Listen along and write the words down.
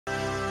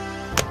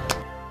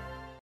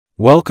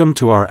Welcome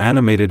to our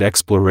animated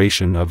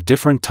exploration of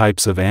different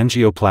types of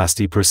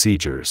angioplasty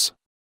procedures.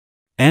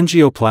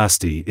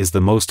 Angioplasty is the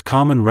most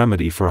common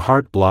remedy for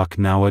heart block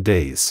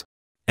nowadays.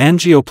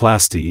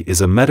 Angioplasty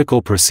is a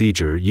medical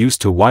procedure used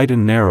to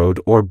widen narrowed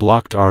or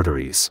blocked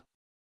arteries.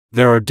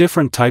 There are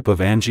different types of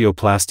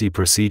angioplasty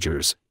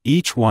procedures,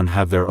 each one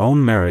have their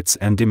own merits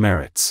and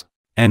demerits.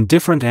 And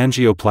different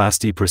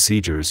angioplasty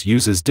procedures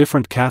uses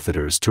different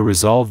catheters to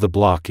resolve the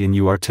block in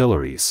your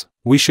arteries.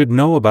 We should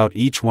know about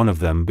each one of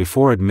them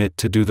before admit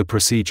to do the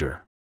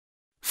procedure.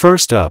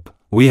 First up,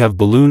 we have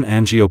balloon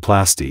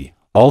angioplasty,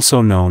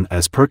 also known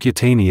as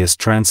percutaneous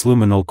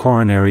transluminal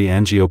coronary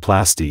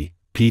angioplasty,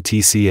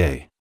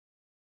 PTCA.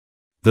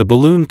 The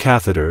balloon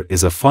catheter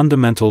is a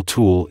fundamental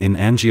tool in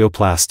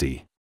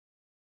angioplasty.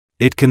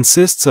 It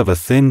consists of a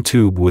thin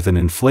tube with an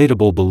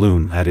inflatable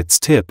balloon at its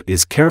tip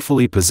is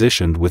carefully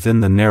positioned within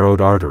the narrowed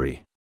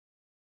artery.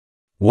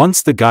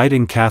 Once the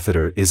guiding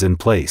catheter is in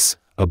place,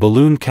 a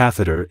balloon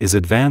catheter is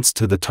advanced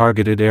to the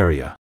targeted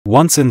area,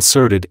 once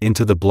inserted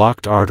into the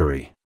blocked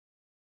artery.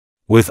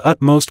 With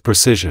utmost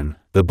precision,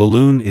 the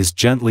balloon is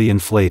gently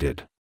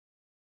inflated.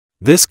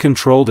 This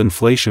controlled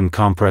inflation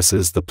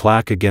compresses the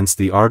plaque against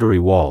the artery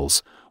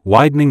walls,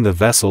 widening the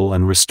vessel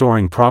and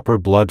restoring proper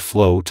blood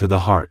flow to the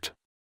heart.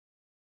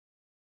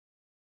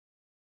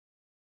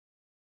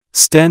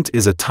 Stent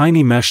is a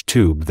tiny mesh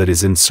tube that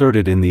is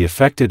inserted in the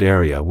affected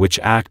area which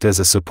acts as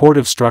a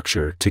supportive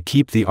structure to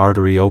keep the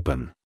artery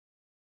open.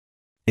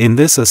 In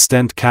this a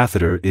stent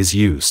catheter is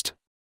used.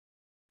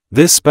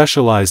 This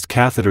specialized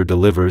catheter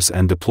delivers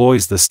and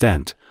deploys the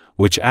stent,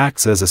 which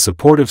acts as a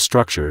supportive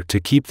structure to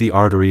keep the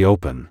artery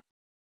open.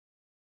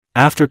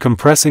 After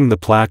compressing the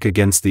plaque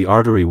against the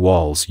artery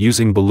walls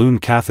using balloon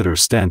catheter,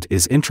 stent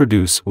is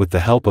introduced with the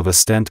help of a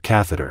stent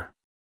catheter.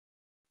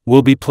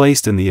 Will be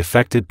placed in the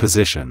affected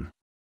position.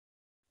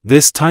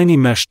 This tiny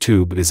mesh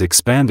tube is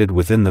expanded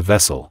within the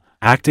vessel,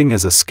 acting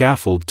as a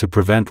scaffold to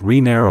prevent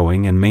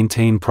re-narrowing and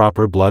maintain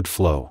proper blood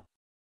flow.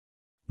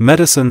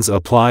 Medicines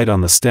applied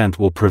on the stent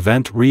will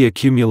prevent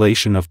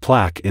reaccumulation of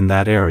plaque in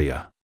that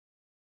area.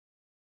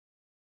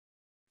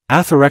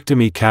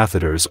 Atherectomy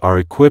catheters are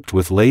equipped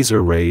with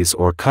laser rays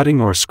or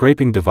cutting or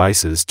scraping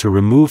devices to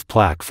remove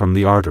plaque from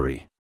the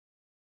artery.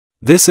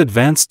 This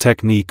advanced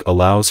technique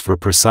allows for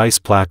precise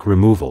plaque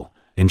removal,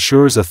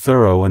 ensures a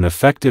thorough and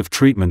effective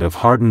treatment of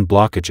hardened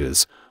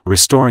blockages,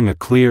 restoring a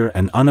clear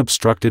and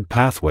unobstructed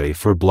pathway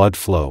for blood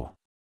flow.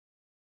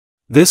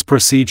 This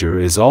procedure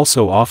is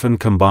also often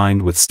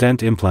combined with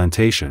stent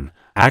implantation,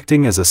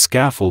 acting as a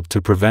scaffold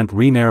to prevent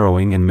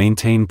re-narrowing and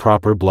maintain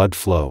proper blood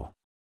flow.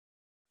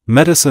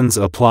 Medicines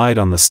applied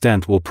on the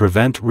stent will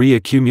prevent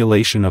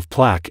reaccumulation of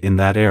plaque in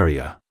that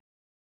area.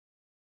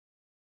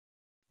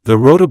 The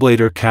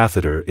Rotablator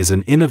catheter is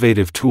an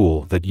innovative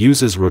tool that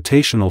uses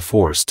rotational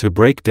force to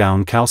break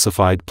down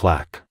calcified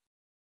plaque.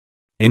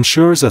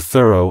 Ensures a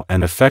thorough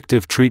and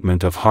effective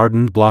treatment of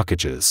hardened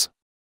blockages.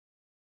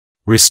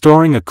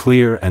 Restoring a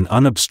clear and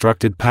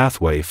unobstructed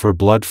pathway for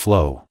blood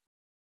flow.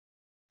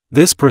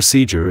 This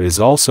procedure is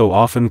also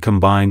often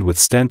combined with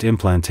stent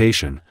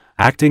implantation,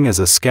 acting as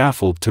a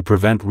scaffold to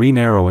prevent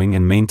re-narrowing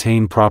and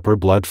maintain proper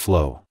blood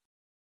flow.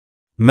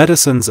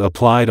 Medicines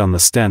applied on the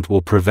stent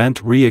will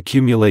prevent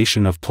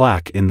reaccumulation of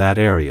plaque in that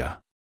area.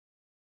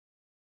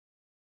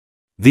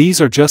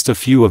 These are just a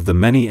few of the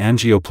many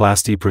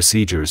angioplasty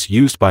procedures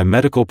used by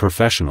medical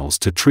professionals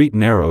to treat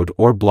narrowed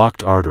or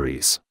blocked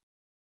arteries.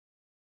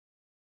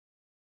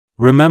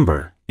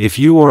 Remember, if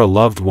you or a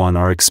loved one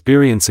are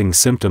experiencing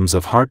symptoms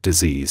of heart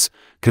disease,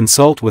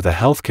 consult with a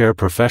healthcare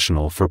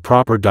professional for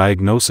proper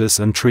diagnosis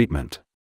and treatment.